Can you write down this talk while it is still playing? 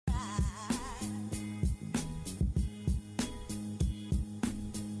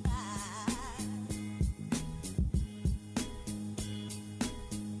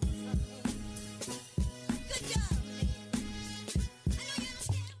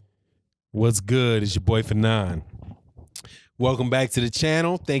What's good? It's your boy Fanon. Welcome back to the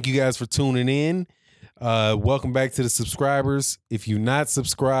channel. Thank you guys for tuning in. Welcome back to the subscribers. If you're not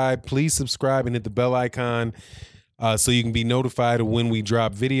subscribed, please subscribe and hit the bell icon so you can be notified of when we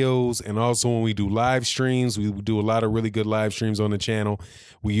drop videos, and also when we do live streams. We do a lot of really good live streams on the channel.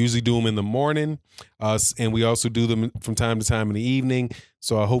 We usually do them in the morning, and we also do them from time to time in the evening.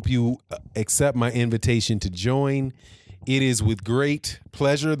 So I hope you accept my invitation to join. It is with great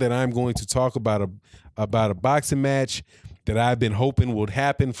pleasure that I'm going to talk about a boxing match that I've been hoping would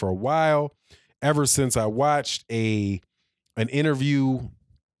happen for a while, ever since I watched an interview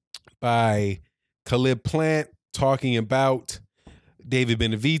by Caleb Plant talking about David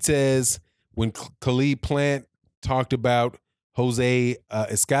Benavidez, when Caleb Plant talked about Jose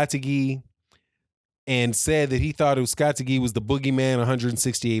Uzcategui and said that he thought Uzcategui was the boogeyman,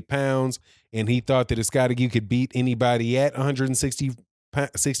 168 pounds, and he thought that Uzcategui could beat anybody at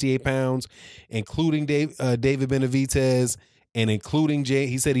 168 pounds, including David Benavidez, and including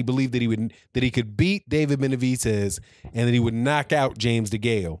he said he believed that he could beat David Benavidez and that he would knock out James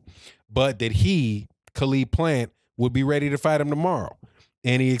DeGale, but that Caleb Plant, would be ready to fight him tomorrow.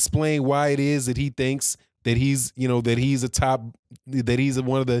 And he explained why it is that he thinks that he's one of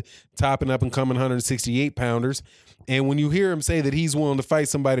the top and up and coming 168 pounders. And when you hear him say that he's willing to fight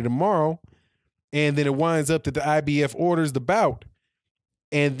somebody tomorrow, and then it winds up that the IBF orders the bout,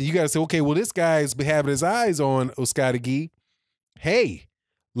 and you got to say, okay, well, this guy's been having his eyes on Uzcategui. Hey,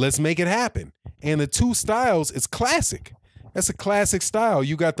 let's make it happen. And the two styles, it's classic. That's a classic style.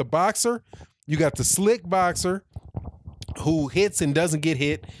 You got the boxer, you got the slick boxer who hits and doesn't get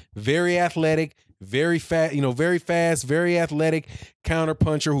hit, very athletic, very fast, very fast, very athletic counter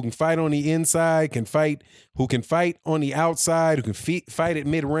puncher who can fight on the inside, who can fight on the outside, who can fight at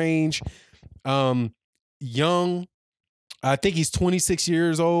mid-range. Young, I think he's 26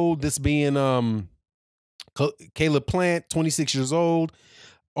 years old, this being Caleb Plant, 26 years old,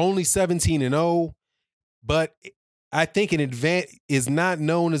 only 17-0, but I think an advantage is not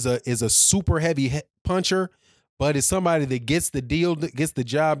known as a super heavy puncher, but is somebody that gets the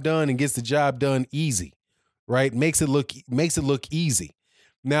job done and gets the job done easy, right? Makes it look easy.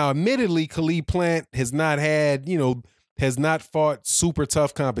 Now, admittedly, Caleb Plant has not fought super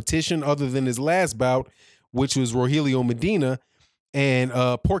tough competition other than his last bout, which was Rogelio Medina and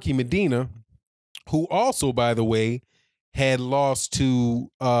Porky Medina, who also, by the way, had lost to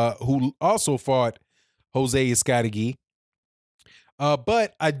who also fought Jose Uzcategui.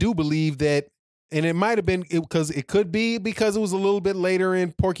 But I do believe that, and it might have been because it was a little bit later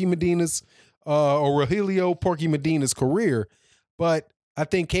in Porky Medina's or Rogelio Porky Medina's career. But I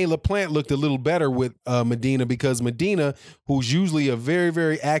think Caleb Plant looked a little better with Medina, because Medina, who's usually a very,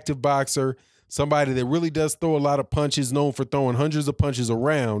 very active boxer, somebody that really does throw a lot of punches, known for throwing hundreds of punches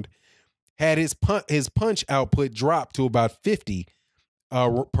around, had his punch output drop to about 50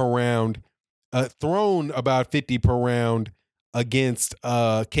 per round, thrown about 50 per round against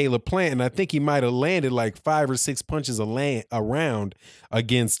Caleb Plant, and I think he might have landed like 5 or 6 punches a round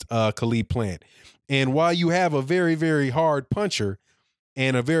against Caleb Plant. And while you have a very, very hard puncher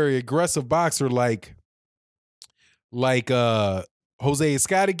and a very aggressive boxer like Jose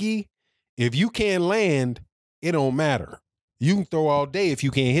Uzcategui, if you can't land, it don't matter. You can throw all day if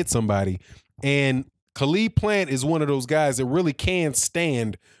you can't hit somebody. And Caleb Plant is one of those guys that really can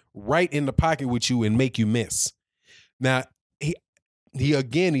stand right in the pocket with you and make you miss. Now,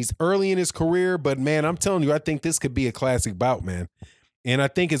 he's early in his career, but man, I'm telling you, I think this could be a classic bout, man. And I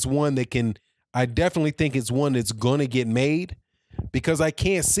think it's one that I definitely think it's one that's going to get made, because I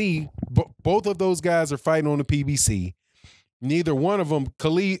can't see both of those guys are fighting on the PBC. Neither one of them,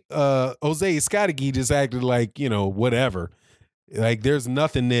 Jose Uzcategui just acted like, whatever. Like there's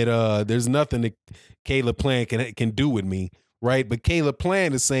nothing that Caleb Plant can do with me, right? But Caleb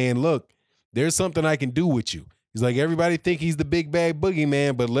Plant is saying, look, there's something I can do with you. He's like, everybody think he's the big bad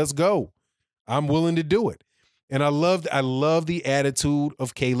boogeyman, but let's go. I'm willing to do it. And I love the attitude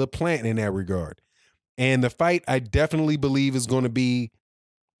of Caleb Plant in that regard. And the fight, I definitely believe is going to be,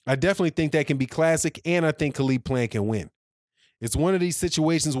 I definitely think that can be classic, and I think Caleb Plant can win. It's one of these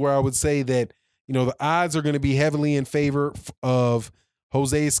situations where I would say that, the odds are going to be heavily in favor of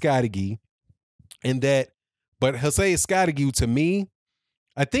Jose Uzcategui, but Jose Uzcategui, to me,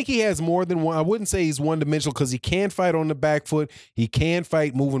 I think he has more than one. I wouldn't say he's one-dimensional, because he can fight on the back foot. He can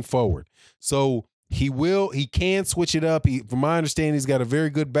fight moving forward. So he can switch it up. From my understanding, he's got a very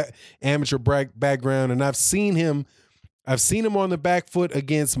good amateur background, and I've seen him on the back foot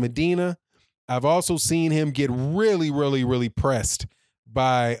against Medina. I've also seen him get really, really, really pressed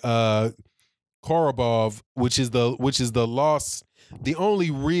by Korobov, which is the loss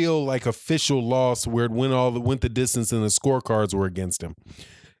real like official loss where it went the distance and the scorecards were against him.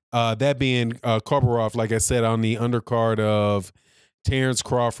 That being Kobarov, like I said, on the undercard of Terrence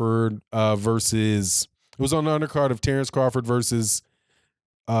Crawford versus it was on the undercard of Terrence Crawford versus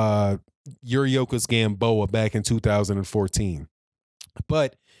Yuriokas Gamboa back in 2014.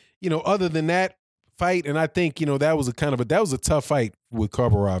 But other than that fight, and I think that was a tough fight with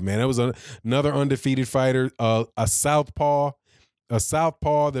Kobarov, man. That was another undefeated fighter, a southpaw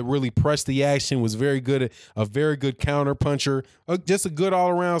that really pressed the action, was very good, a very good counter puncher, just a good all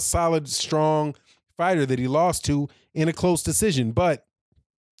around solid, strong fighter that he lost to in a close decision. But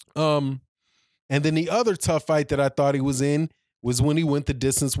and then the other tough fight that I thought he was in was when he went the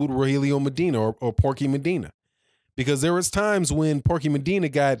distance with Rogelio Medina or Porky Medina, because there was times when Porky Medina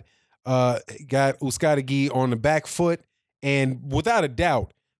got Uzcategui on the back foot, and without a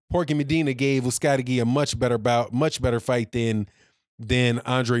doubt, Porky Medina gave Uzcategui a much better fight than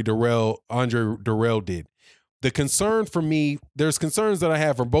Andre Durrell did. The concern for me, there's concerns that I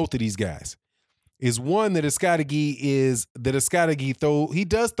have for both of these guys, is one that Uzcategui he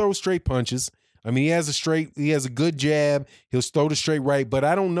does throw straight punches. I mean, he has a good jab. He'll throw the straight right, but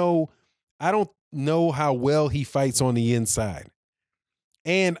I don't know how well he fights on the inside.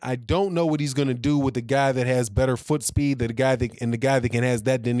 And I don't know what he's going to do with the guy that has better foot speed, the guy that can has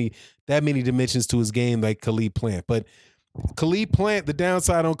that many dimensions to his game, like Khalid Plant. But Khalid Plant, the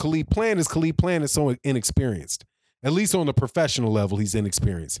downside on Khalid Plant is so inexperienced. At least on the professional level, he's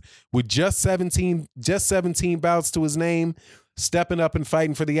inexperienced. With just 17 bouts to his name, stepping up and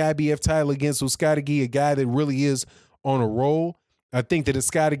fighting for the IBF title against Uzcategui, a guy that really is on a roll. I think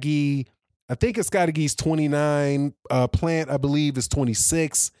Uzcategui's 29. Plant, I believe, is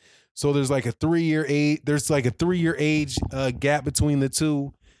 26. So there's like a 3-year age gap between the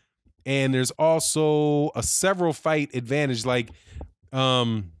two. And there's also a several fight advantage. Like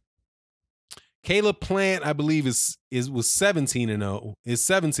Caleb Plant, I believe, was 17-0. Is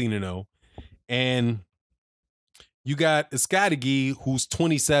 17-0. And you got Uzcategui, who's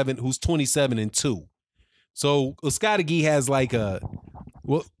 27-2. So Uzcategui has like actually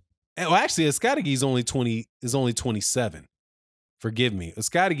Uzcategui is only 27. Forgive me.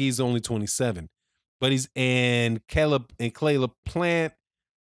 Uzcategui is only 27. But Caleb Plant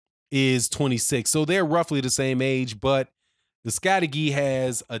is 26. So they're roughly the same age, but Uzcategui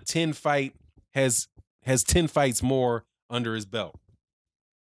has 10 fights more under his belt.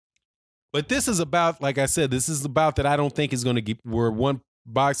 But this is about, like I said, that I don't think is going to get where one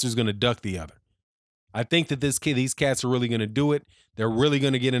boxer is going to duck the other. I think that these cats are really going to do it. They're really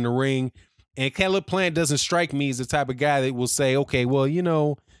going to get in the ring. And Caleb Plant doesn't strike me as the type of guy that will say, okay, well,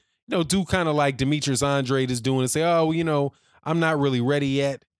 do kind of like Demetrius Andrade is doing and say, oh, I'm not really ready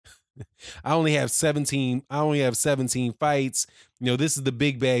yet. I only have 17 fights. This is the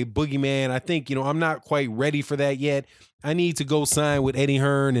big bag boogeyman. I think, I'm not quite ready for that yet. I need to go sign with Eddie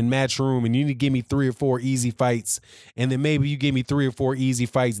Hearn and Matchroom, and you need to give me 3 or 4 easy fights. And then maybe you give me 3 or 4 easy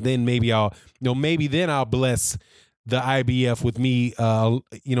fights. Then maybe I'll bless the IBF with me,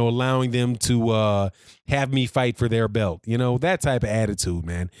 allowing them to have me fight for their belt. That type of attitude,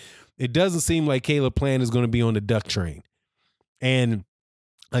 man. It doesn't seem like Caleb Plant is going to be on the duck train. And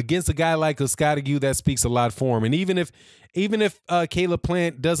against a guy like Uzcategui, that speaks a lot for him. And even if Caleb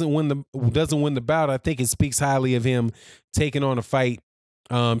Plant doesn't win the bout, I think it speaks highly of him taking on a fight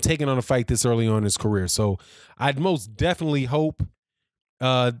this early on in his career. So I'd most definitely hope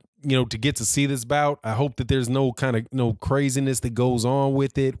to get to see this bout. I hope that there's no craziness that goes on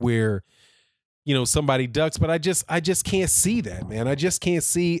with it where somebody ducks, but I just can't see that, man. I can't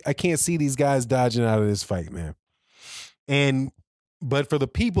see these guys dodging out of this fight, man. But for the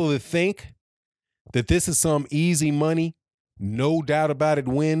people that think that this is some easy money, no doubt about it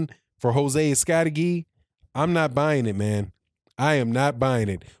win for Jose Uzcategui, I'm not buying it, man. I am not buying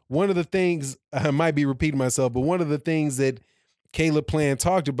it. One of the things, I might be repeating myself, but one of the things that Caleb Plant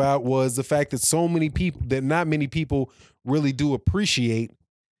talked about was the fact that not many people really do appreciate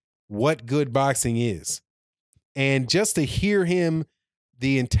what good boxing is. And just to hear him,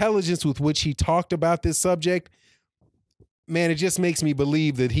 the intelligence with which he talked about this subject, man, it just makes me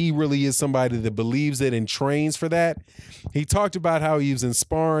believe that he really is somebody that believes it and trains for that. He talked about how he was in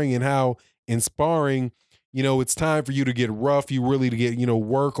sparring and how in sparring, it's time for you to get rough. You really to get,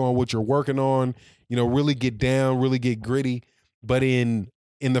 work on what you're working on, really get down, really get gritty. But in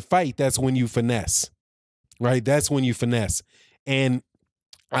the fight, that's when you finesse, right? That's when you finesse. And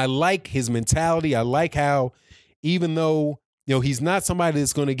I like his mentality. I like how, even though, he's not somebody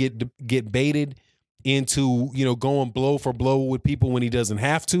that's going to get baited into, going blow for blow with people when he doesn't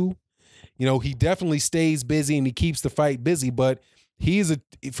have to. He definitely stays busy and he keeps the fight busy, but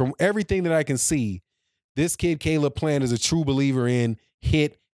from everything that I can see, this kid, Caleb Plant, is a true believer in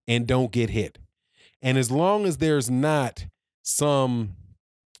hit and don't get hit. And as long as there's not some,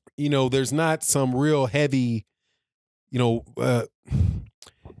 there's not some real heavy,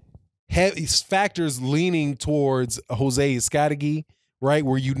 heavy factors leaning towards Jose Uzcategui, right?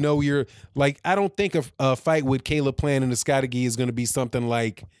 Where you're like, I don't think a fight with Caleb Plant and Uzcategui is going to be something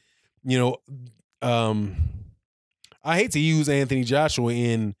like, I hate to use Anthony Joshua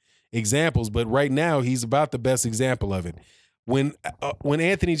in examples, but right now he's about the best example of it. When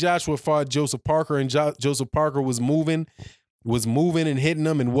Anthony Joshua fought Joseph Parker and Joseph Parker was moving and hitting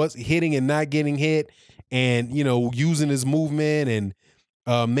him and was hitting and not getting hit and, using his movement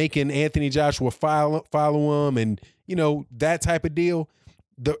and making Anthony Joshua follow him and, that type of deal,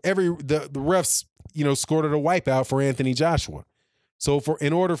 the refs, scored a wipeout for Anthony Joshua. So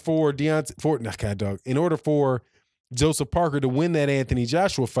in order for Joseph Parker to win that Anthony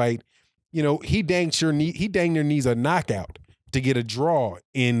Joshua fight, he dang near needs a knockout to get a draw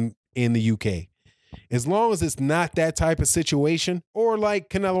in the UK. As long as it's not that type of situation, or like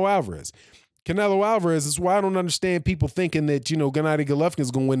Canelo Alvarez. Canelo Alvarez is why I don't understand people thinking that, Gennady Golovkin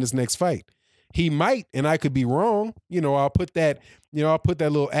is going to win this next fight. He might, and I could be wrong. I'll put that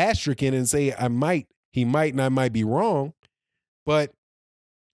little asterisk in and say he might, and I might be wrong. But,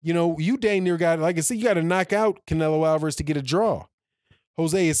 you dang near got, like I said, you got to knock out Canelo Alvarez to get a draw.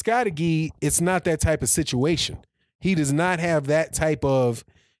 Jose Uzcategui, it's not that type of situation. He doesn't have that type of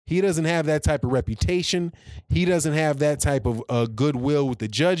reputation. He doesn't have that type of goodwill with the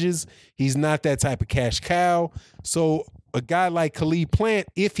judges. He's not that type of cash cow. So a guy like Khalid Plant,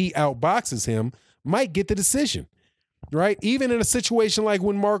 if he outboxes him, might get the decision, right? Even in a situation like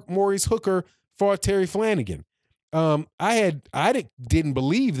when Maurice Hooker fought Terry Flanagan. I didn't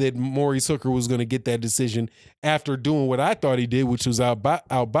believe that Maurice Hooker was going to get that decision after doing what I thought he did, which was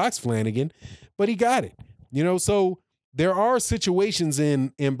outbox Flanagan, but he got it. So there are situations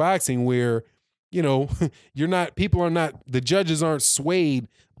in boxing where, the judges aren't swayed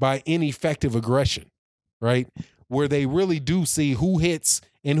by ineffective aggression, right? Where they really do see who hits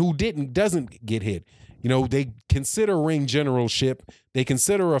and who doesn't get hit. They consider ring generalship. They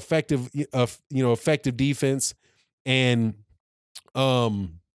consider effective defense and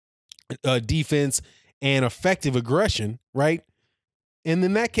defense and effective aggression, right? And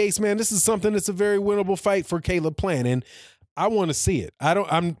in that case, man, this is something that's a very winnable fight for Caleb Plant, and I want to see it.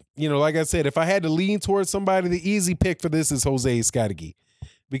 Like I said, if I had to lean towards somebody, the easy pick for this is Jose Uzcategui,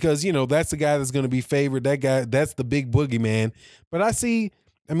 because that's the guy that's going to be favored. That guy, that's the big boogeyman. But I see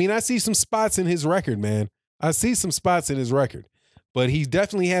some spots in his record, man. I see some spots in his record, but he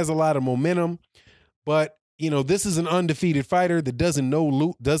definitely has a lot of momentum. But this is an undefeated fighter that doesn't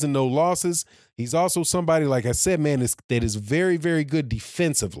know losses. He's also somebody, like I said, man, that is very, very good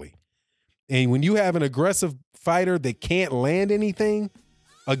defensively. And when you have an aggressive fighter that can't land anything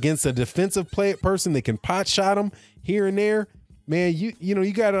against a defensive person that can pot shot him here and there, man,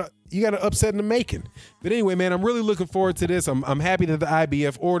 you gotta upset in the making. But anyway, man, I'm really looking forward to this. I'm happy that the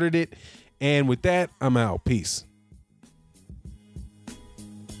IBF ordered it. And with that, I'm out. Peace.